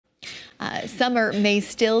Summer may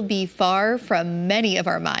still be far from many of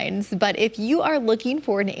our minds, but if you are looking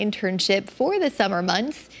for an internship for the summer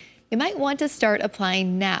months, you might want to start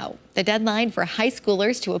applying now. The deadline for high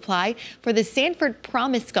schoolers to apply for the Sanford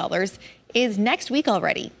Promise Scholars is next week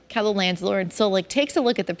already. KELOLAND's Lauren Solich takes a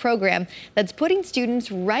look at the program that's putting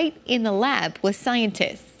students right in the lab with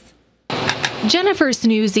scientists. Jennifer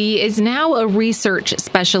Snoozy is now a research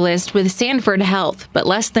specialist with Sanford Health, but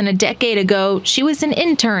less than a decade ago, she was an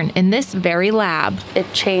intern in this very lab. It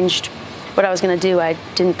changed what I was going to do. I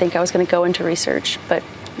didn't think I was going to go into research, but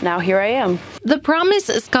now here I am. The Promise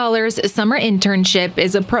Scholars Summer Internship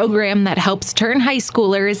is a program that helps turn high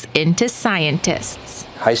schoolers into scientists.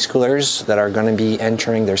 High schoolers that are going to be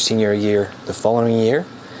entering their senior year the following year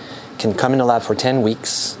can come in the lab for 10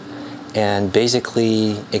 weeks and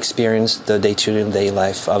basically experience the day-to-day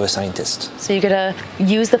life of a scientist. So you get to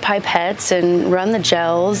use the pipettes and run the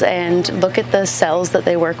gels and look at the cells that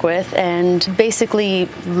they work with and basically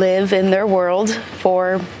live in their world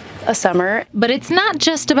for a summer. But it's not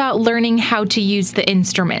just about learning how to use the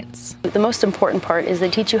instruments. The most important part is they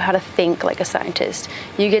teach you how to think like a scientist.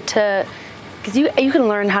 You get to, because you can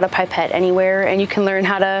learn how to pipette anywhere and you can learn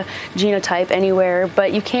how to genotype anywhere,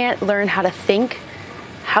 but you can't learn how to think.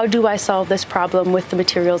 How do I solve this problem with the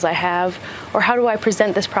materials I have? Or how do I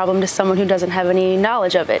present this problem to someone who doesn't have any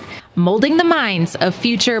knowledge of it? Molding the minds of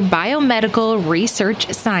future biomedical research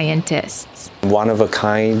scientists.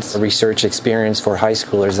 One-of-a-kind research experience for high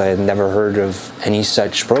schoolers. I had never heard of any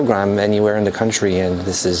such program anywhere in the country, and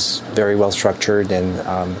this is very well structured, and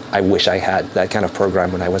I wish I had that kind of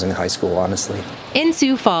program when I was in high school, honestly. In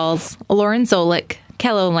Sioux Falls, Lauren Solich,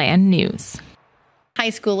 KELOLAND News. High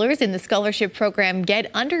schoolers in the scholarship program get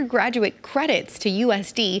undergraduate credits to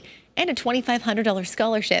USD and a $2,500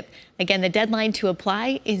 scholarship. Again, the deadline to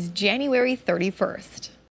apply is January 31st.